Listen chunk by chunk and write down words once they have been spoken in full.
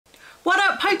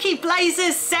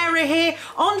PokeBlazers, Sarah here.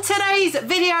 On today's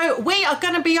video, we are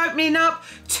going to be opening up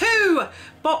 2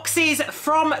 boxes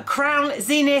from Crown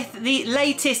Zenith, the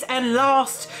latest and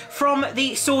last from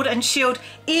the Sword and Shield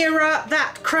era,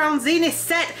 that Crown Zenith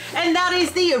set, and that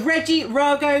is the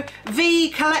Regirogo V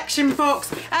collection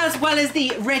box, as well as the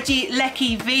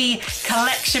Regieleki V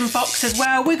collection box as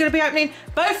well. We're going to be opening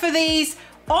both of these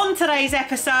on today's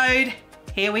episode.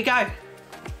 Here we go.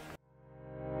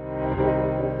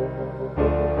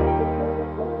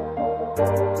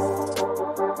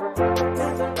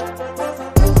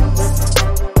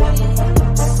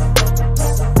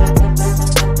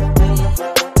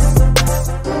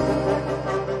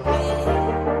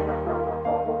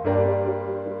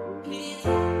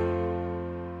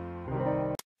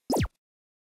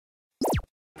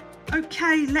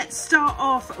 Okay, let's start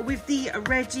off with the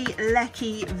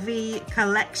Regieleki V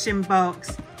collection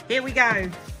box. Here we go.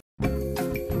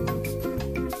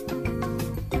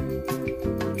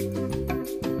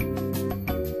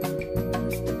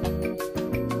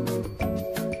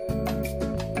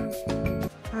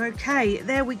 Okay,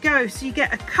 there we go. So you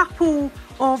get a couple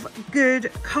of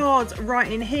good cards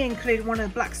right in here, including one of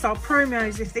the Black Star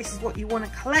promos. If this is what you want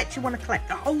to collect, you want to collect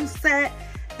the whole set,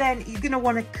 then you're going to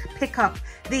want to pick up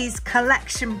these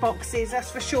collection boxes, that's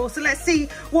for sure. So let's see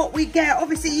what we get.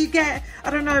 Obviously you get,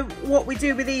 I don't know what we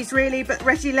do with these really, but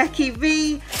Regieleki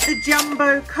V, the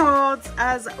jumbo cards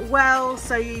as well.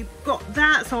 So you've got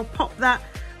that, so I'll pop that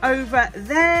over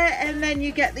there, and then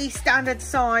you get the standard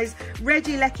size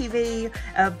Regieleki V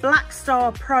Black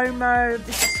Star promo.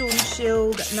 This is Sword and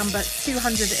Shield number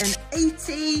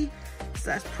 280, so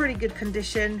that's pretty good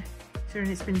condition, and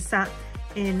it's been sat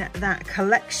in that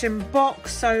collection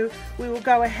box. So we will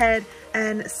go ahead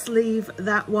and sleeve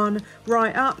that one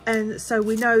right up, and so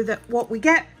we know that what we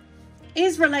get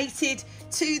is related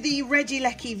to the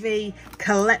Regieleki V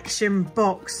collection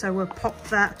box. So we'll pop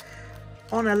that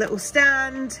on a little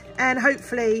stand, and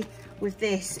hopefully with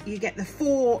this you get the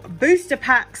 4 booster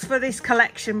packs for this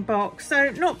collection box.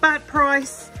 So not bad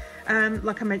price.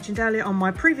 Like I mentioned earlier on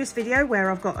my previous video,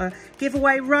 where I've got a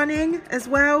giveaway running as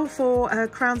well for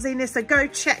Crown Zenith, so go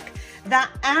check that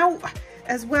out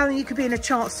as well, and you could be in a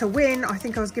chance to win. I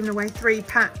think I was giving away 3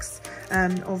 packs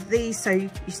of these, so you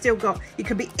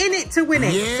could be in it to win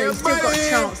it. Yeah, so you still got a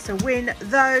chance to win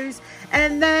those.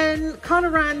 And then kind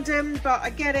of random, but I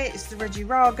get it, it's the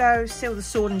Regirogo, still the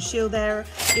Sword and Shield era.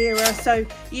 So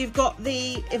you've got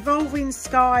the Evolving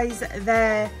Skies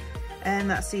there, and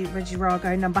that's the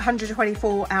Regirogo number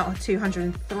 124 out of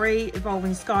 203.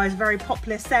 Evolving Skies, very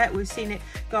popular set. We've seen it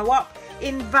go up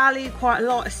in value quite a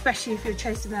lot, especially if you're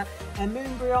chasing that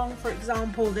Moonbryon, for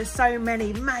example. There's so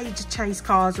many major chase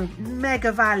cards with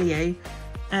mega value,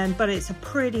 but it's a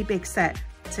pretty big set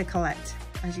to collect.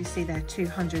 As you see there,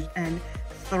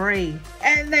 203.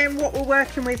 And then what we're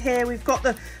working with here, we've got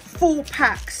the 4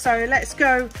 packs. So let's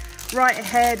go right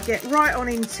ahead, get right on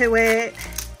into it.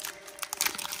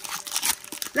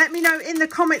 Let me know in the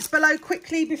comments below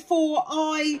quickly before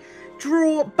I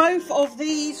draw both of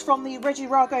these from the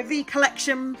Regirogo V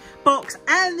collection box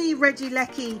and the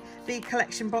Regieleki V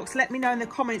collection box. Let me know in the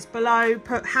comments below.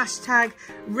 Put hashtag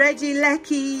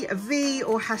Regieleki V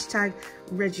or hashtag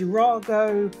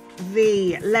Regirogo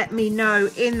V. Let me know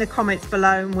in the comments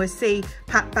below, and we'll see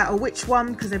pack battle which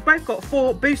one, because they've both got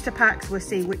 4 booster packs. We'll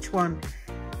see which one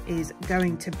is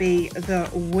going to be the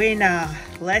winner.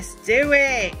 Let's do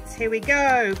it. Here we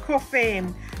go.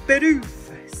 Coffin, Bidoof,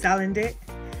 Salandit,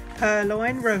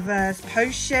 Purloin, Reverse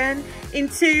Potion,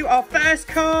 into our first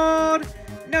card.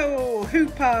 No,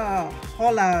 Hooper,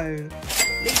 Hollow.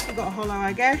 At least we got a hollow,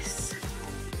 I guess.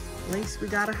 At least we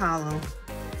got a hollow.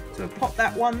 So we'll pop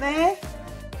that one there.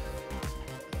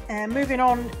 And moving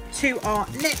on to our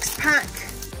next pack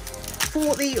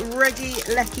for the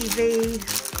Regieleki V.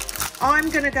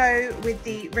 I'm going to go with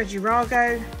the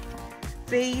Regirogo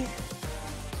V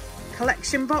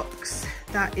collection box.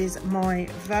 That is my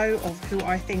vote of who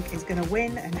I think is going to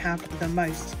win and have the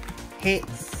most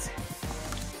hits.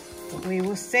 But we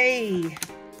will see.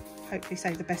 Hopefully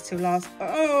save the best till last.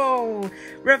 Oh,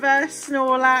 reverse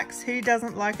Snorlax. Who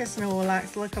doesn't like a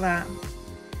Snorlax? Look at that.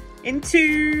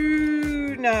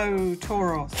 Into, no,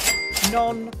 Tauros.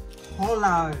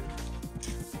 Non-hollow.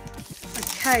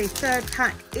 Okay, 3rd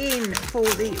pack in for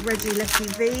the Regieleki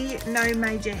V. No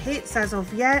major hits as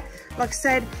of yet. Like I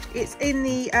said, it's in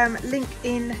the link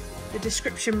in the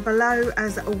description below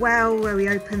as well, where we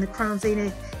open the Crown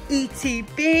Zenith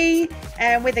ETB,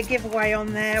 and with a giveaway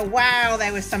on there. Wow,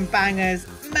 there were some bangers.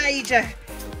 Major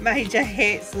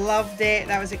hits. Loved it.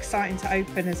 That was exciting to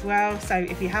open as well. So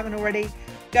if you haven't already,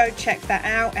 go check that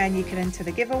out and you can enter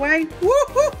the giveaway.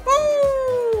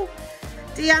 Woo-hoo-hoo!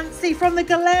 Diancie from the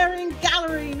Galarian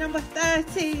Gallery, number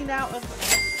 13 out of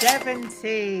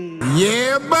 70.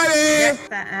 Yeah, buddy. Check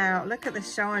that out. Look at the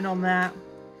shine on that.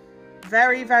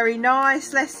 Very, very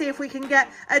nice. Let's see if we can get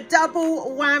a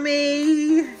double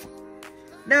whammy.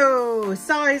 No,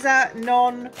 sizer,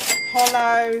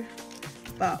 non-hollow.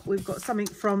 But we've got something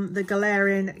from the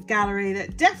Galarian Gallery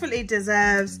that definitely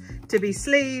deserves to be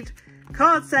sleeved,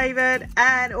 card savored,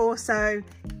 and also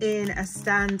in a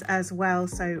stand as well,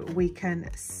 so we can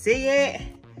see it.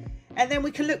 And then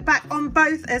we can look back on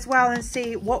both as well and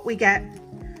see what we get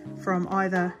from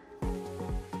either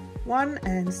one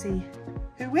and see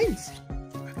who wins.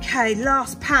 Okay,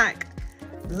 last pack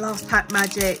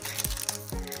magic.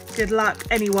 Good luck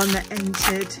anyone that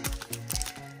entered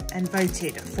and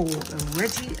voted for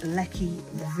Regieleki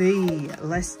V.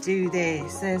 Let's do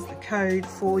this. There's the code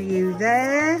for you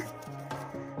there.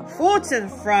 4 to the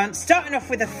front, starting off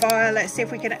with a fire. Let's see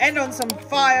if we can end on some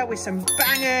fire with some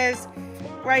bangers.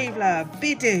 Graveler,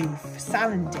 Bidoof,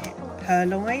 Salandit,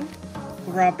 Purloin,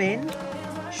 Grubbin,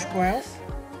 Squelch.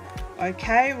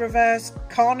 Okay, reverse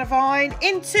Carnivine.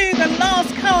 Into the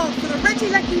last card for the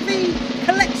Regieleki V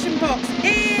collection box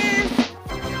is...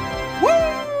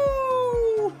 Woo!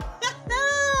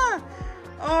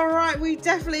 All right, we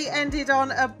definitely ended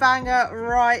on a banger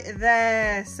right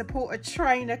there. Support a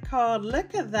trainer card.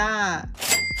 Look at that.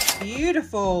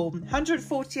 Beautiful.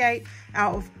 148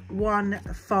 out of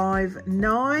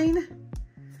 159.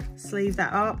 Sleeve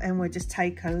that up and we'll just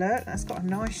take a look. That's got a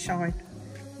nice shine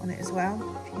on it as well,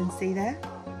 if you can see there.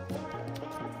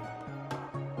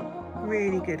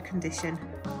 Really good condition.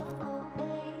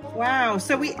 Wow,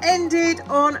 so we ended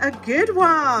on a good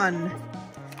one.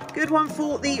 Good one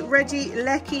for the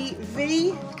Regieleki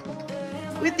V.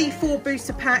 With the 4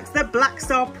 booster packs, the Black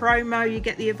Star promo, you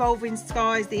get the Evolving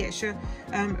Skies, the extra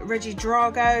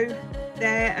Regidrago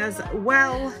there as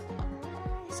well.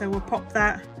 So we'll pop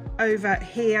that over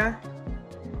here.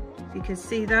 You can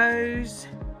see those.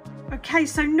 Okay,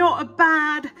 so not a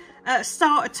bad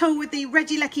start at all with the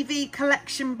Regieleki V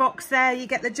collection box there. You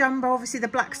get the Jumbo, obviously the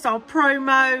Black Star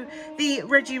promo, the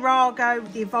Regidrago,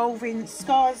 the Evolving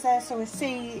Skies there. So we'll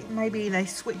see, maybe they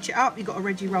switch it up. You've got a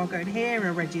Regidrago in here and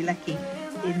a Regieleki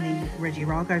in the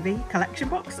Regidrago V collection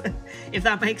box, if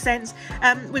that makes sense.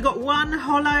 We got 1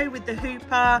 holo with the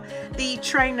Hooper, the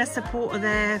trainer supporter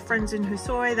there, Frenzen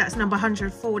Husoi, that's number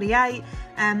 148,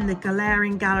 and the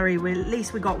Galarian Gallery, at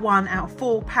least we got 1 out of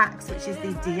 4 packs, which is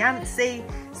the Diancie.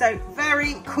 So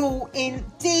very cool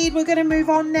indeed. We're going to move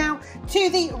on now to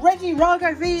the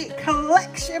Regidrago V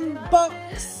collection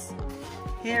box.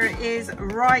 Here it is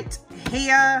right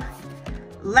here.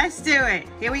 Let's do it.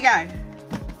 Here we go.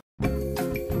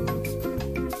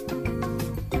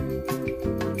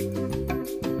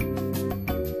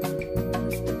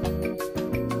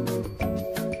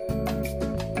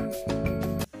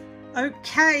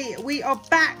 Okay, we are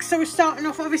back. So we're starting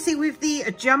off obviously with the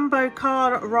Jumbo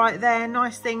card right there.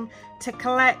 Nice thing to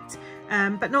collect,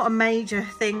 but not a major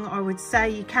thing, I would say.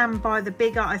 You can buy the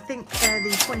bigger, I think they're the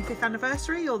 25th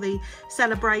anniversary or the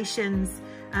celebrations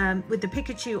with the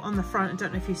Pikachu on the front. I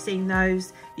don't know if you've seen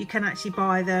those. You can actually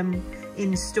buy them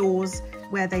in stores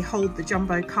where they hold the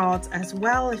Jumbo cards as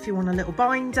well if you want a little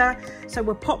binder. So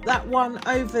we'll pop that one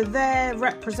over there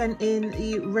representing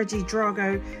the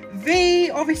Regidrago V.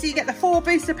 Obviously you get the 4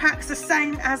 booster packs, the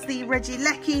same as the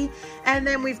Regieleki, and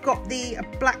then we've got the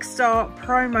Black Star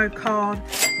promo card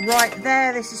right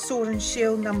there. This is Sword and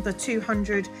Shield number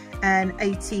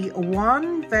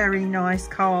 281. Very nice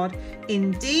card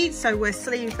indeed. So we'll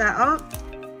sleeve that up,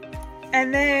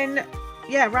 and then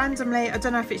yeah, randomly, I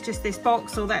don't know if it's just this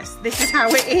box or this is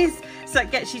how it is, so it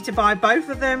gets you to buy both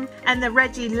of them. And the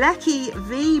Regieleki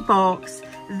V box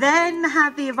then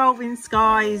had the Evolving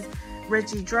Skies,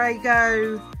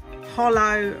 Regidrago,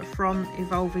 holo from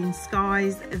Evolving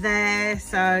Skies there,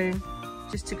 so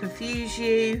just to confuse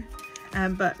you.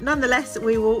 But nonetheless,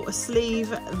 we will sleeve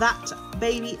that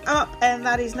baby up, and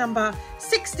that is number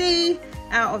 60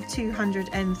 out of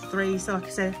 203. So like I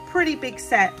said, pretty big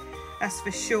set, that's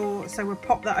for sure. So we'll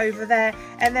pop that over there,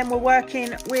 and then we're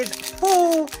working with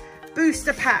 4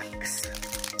 booster packs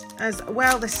as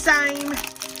well, the same.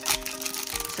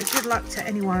 So good luck to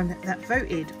anyone that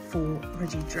voted for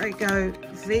Regidrago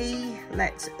V.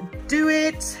 Let's do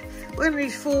it. We're going to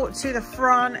move 4 to the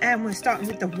front, and we're starting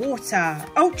with the water.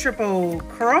 Ultra Ball,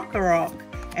 Krokorok,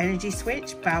 Energy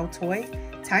Switch, Baltoy,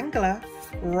 Tangler,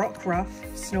 Rockruff,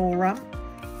 Snorunt,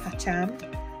 Hacham.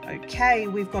 Okay,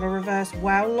 we've got a reverse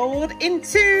Wowlord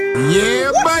into...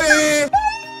 Yeah, buddy!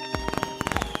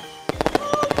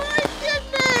 Oh my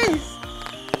goodness!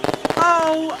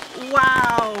 Oh,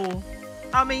 wow!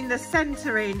 I mean, the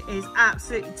centering is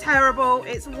absolutely terrible.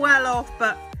 It's well off,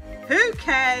 but who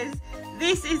cares?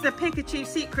 This is the Pikachu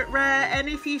Secret Rare, and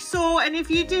if you saw, and if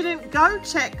you didn't, go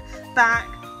check back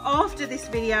after this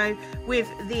video with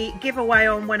the giveaway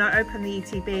on when I opened the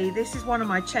ETB. This is one of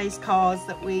my chase cards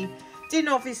that we didn't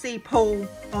obviously pull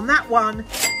on that one,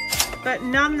 but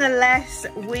nonetheless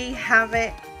we have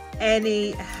it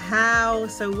anyhow,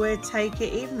 so we'll take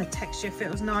it. Even the texture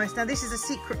feels nice. Now this is a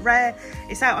secret rare.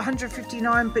 It's out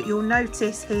 159, but you'll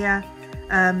notice here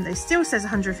it still says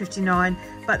 159,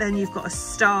 but then you've got a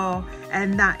star,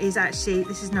 and that is actually,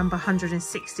 this is number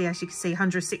 160, as you can see,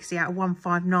 160 out of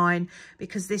 159,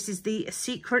 because this is the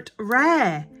secret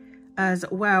rare as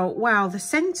well. Wow, the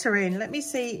centering, let me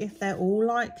see if they're all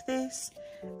like this.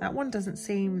 That one doesn't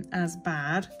seem as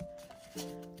bad.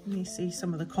 Let me see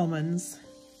some of the commons.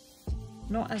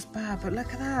 Not as bad, but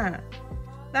look at that.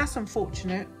 That's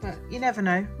unfortunate, but you never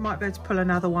know, might be able to pull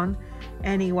another one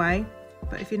anyway.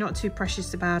 But if you're not too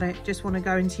precious about it, just want to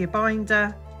go into your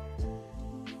binder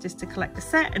just to collect the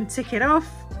set and tick it off,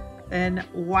 then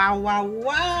wow, wow,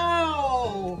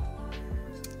 wow.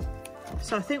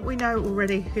 So I think we know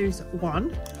already who's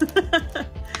won.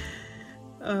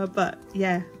 But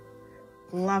yeah,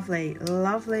 lovely,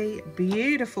 lovely,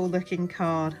 beautiful looking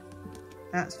card,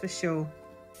 that's for sure.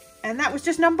 And that was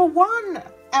just number 1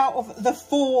 out of the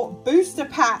 4 booster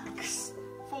packs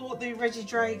for the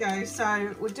Regidrago.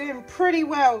 So we're doing pretty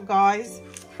well, guys,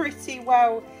 pretty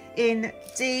well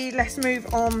indeed. Let's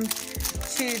move on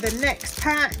to the next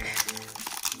pack.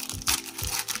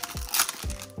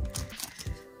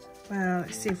 Well,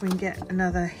 let's see if we can get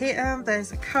another hitter.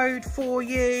 There's a code for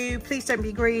you. Please don't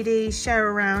be greedy, share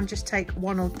around, just take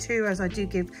 1 or 2, as I do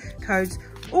give codes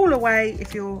all away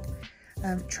if you're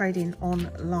trading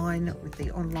online with the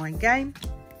online game.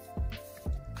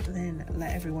 Then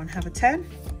let everyone have a turn.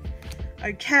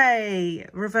 Okay,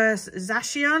 reverse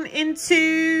Zacian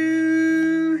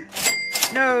into,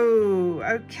 no,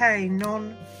 okay,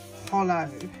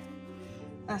 non-hollow.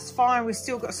 That's fine, we've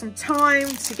still got some time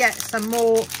to get some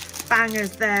more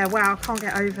bangers there. Wow, I can't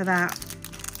get over that.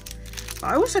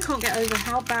 But I also can't get over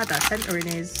how bad that centering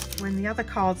is when the other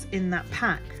cards in that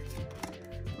pack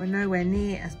were nowhere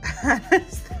near as bad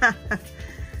as that.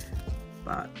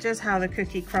 But just how the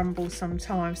cookie crumbles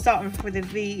sometimes. Starting off with a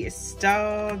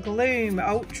V-Star, Gloom,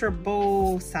 Ultra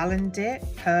Ball, Salandit,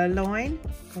 Purloin,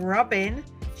 Grubbin,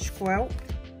 Squelp,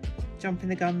 jumping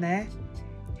the gun there,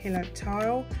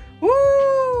 Hilotile,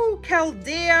 woo,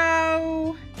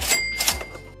 Keldeo,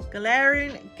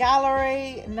 Galarian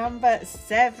Gallery, number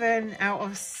 7 out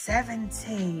of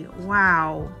 70.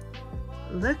 Wow,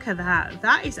 look at that.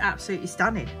 That is absolutely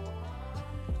stunning.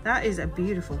 That is a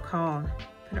beautiful card.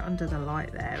 Put it under the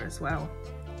light there as well.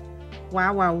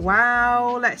 Wow, wow,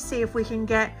 wow. Let's see if we can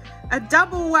get a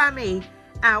double whammy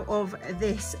out of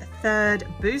this 3rd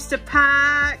booster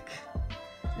pack.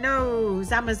 No,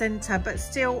 Zamazenta, but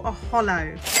still a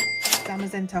hollow.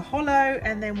 Zamazenta hollow.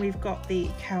 And then we've got the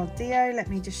Keldeo. Let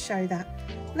me just show that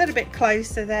a little bit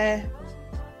closer there.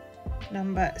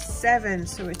 Number 7.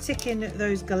 So we're ticking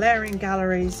those Galarian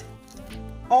Galleries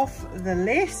off the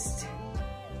list.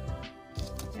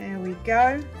 There we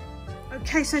go.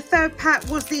 Okay, so 3rd pack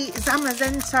was the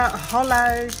Zamazenta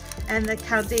Hollow and the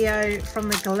Keldeo from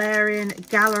the Galarian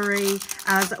Gallery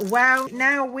as well.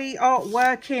 Now we are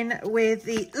working with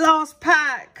the last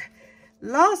pack.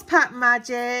 Last pack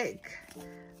magic.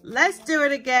 Let's do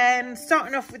it again.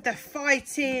 Starting off with the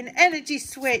Fighting, Energy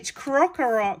Switch,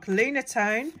 Krokorok,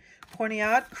 Lunatone,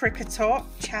 Ponyard, Kricketot,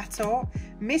 Chatot,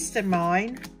 Mr.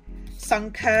 Mine,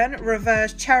 Sunkern,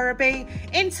 Reverse Cherubi.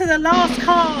 Into the last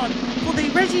card for the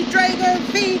Regidrago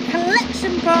V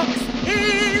collection box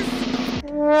is,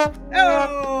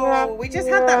 oh, we just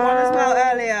had that one as well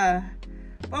earlier,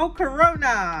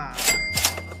 Volcarona,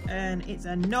 and it's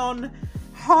a non-hollow,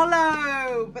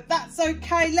 but that's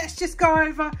okay. Let's just go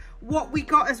over what we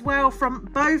got as well from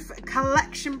both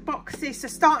collection boxes. So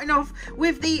starting off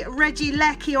with the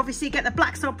Regieleki, obviously you get the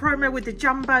Black Star promo with the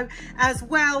Jumbo as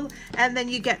well, and then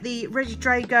you get the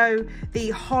Regidrago,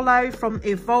 the Hollow from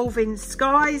Evolving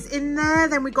Skies in there.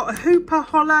 Then we've got a Hooper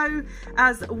Hollow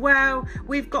as well.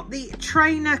 We've got the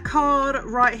Trainer card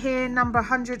right here, number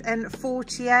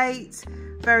 148.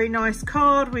 Very nice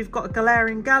card. We've got a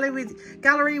Galarian Gallery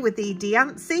with the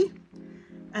Diancie,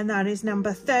 and that is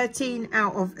number 13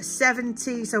 out of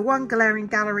 70. So 1 Galarian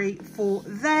Gallery for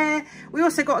there. We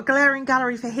also got a Galarian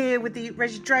Gallery for here with the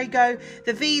Regidrago,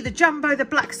 the V, the Jumbo, the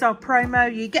Black Star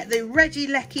promo. You get the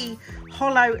Regieleki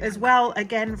holo as well,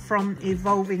 again from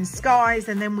Evolving Skies.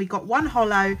 And then we got one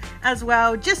holo as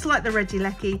well, just like the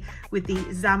Regieleki, with the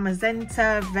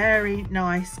Zamazenta. Very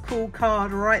nice, cool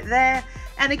card right there.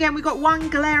 And again, we got one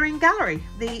Galarian Gallery,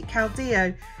 the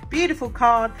Caldeo. Beautiful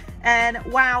card. And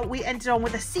wow, we ended on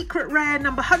with a secret rare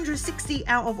number 160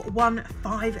 out of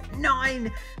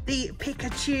 159, the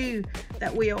Pikachu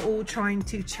that we are all trying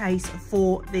to chase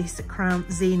for this Crown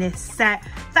Zenith set.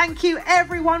 Thank you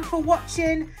everyone for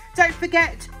watching. Don't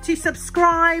forget to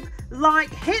subscribe, like,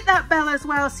 hit that bell as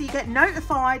well so you get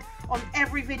notified on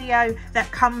every video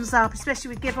that comes up, especially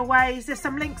with giveaways. There's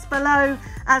some links below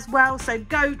as well, so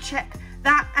go check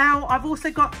that out. I've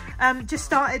also got just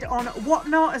started on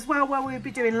Whatnot as well, where we'll be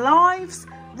doing lives,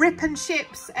 rip and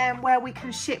ships, and where we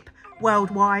can ship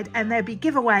worldwide, and there'll be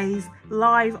giveaways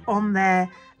live on there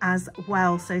as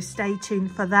well, so stay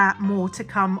tuned for that. More to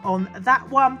come on that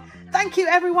one. Thank you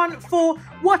everyone for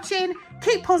watching.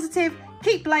 Keep positive,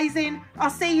 keep blazing. I'll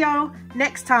see y'all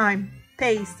next time.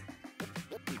 Peace.